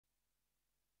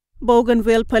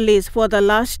Bougainville Police for the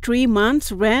last 3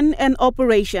 months ran an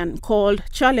operation called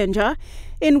Challenger,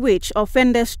 in which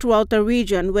offenders throughout the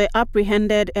region were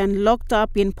apprehended and locked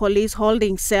up in police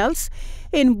holding cells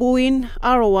in Buin,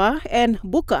 Arawa and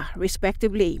Buka,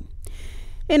 respectively.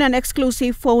 In an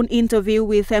exclusive phone interview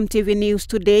with EMTV News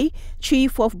today,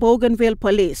 Chief of Bougainville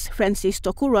Police Francis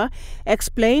Tokura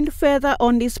explained further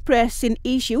on this pressing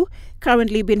issue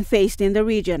currently being faced in the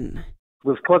region.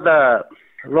 We've got a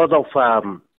lot of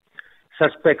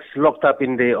suspects locked up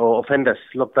or offenders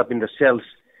locked up in the cells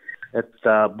at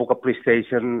Buka Police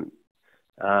Station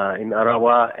in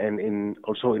Arawa and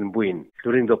also in Buin.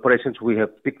 During the operations, we have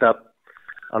picked up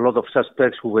a lot of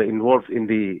suspects who were involved in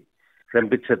the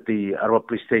rampage at the Arawa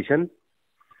Police Station.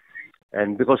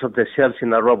 And because of the cells in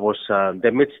Arawa was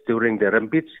damaged during the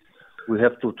rampage, we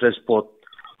have to transport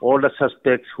all the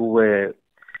suspects who were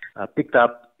picked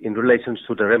up in relation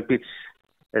to the rampage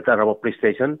at Arawa Police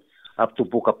Station up to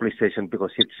Buka Police Station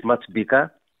because it's much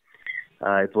bigger.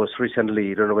 It was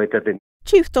recently renovated.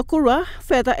 Chief Tokura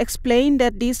further explained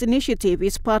that this initiative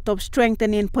is part of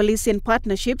strengthening policing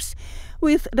partnerships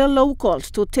with the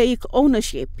locals to take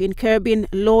ownership in curbing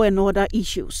law and order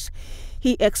issues.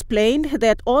 He explained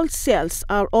that all cells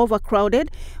are overcrowded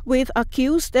with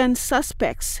accused and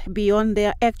suspects beyond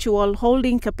their actual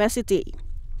holding capacity.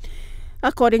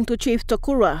 According to Chief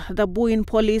Tokura, the Buin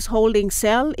police holding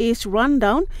cell is run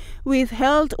down, with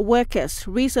health workers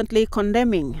recently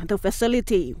condemning the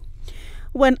facility.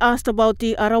 When asked about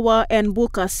the Arawa and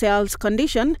Buka cells'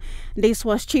 condition, this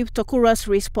was Chief Tokura's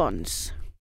response.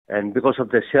 And because of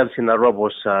the cells in Arawa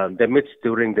was damaged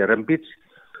during the rampage,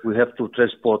 we have to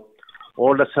transport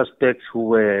all the suspects who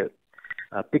were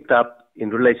picked up in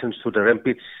relation to the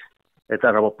rampage at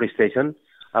Arawa Police Station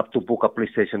up to Buka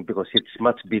Police Station because it's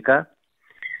much bigger.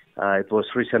 It was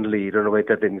recently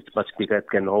renovated and it's much bigger. It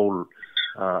can hold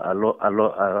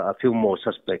a few more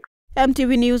suspects.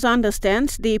 EMTV News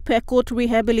understands the Pekut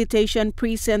Rehabilitation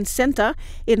Precinct Center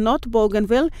in North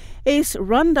Bougainville is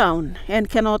run down and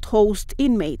cannot host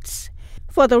inmates.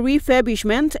 For the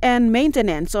refurbishment and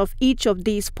maintenance of each of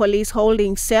these police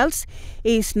holding cells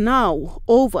is now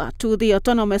over to the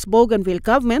Autonomous Bougainville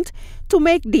government to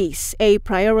make this a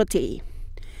priority.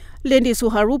 Lindy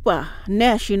Suharupa,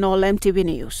 National EMTV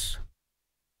News.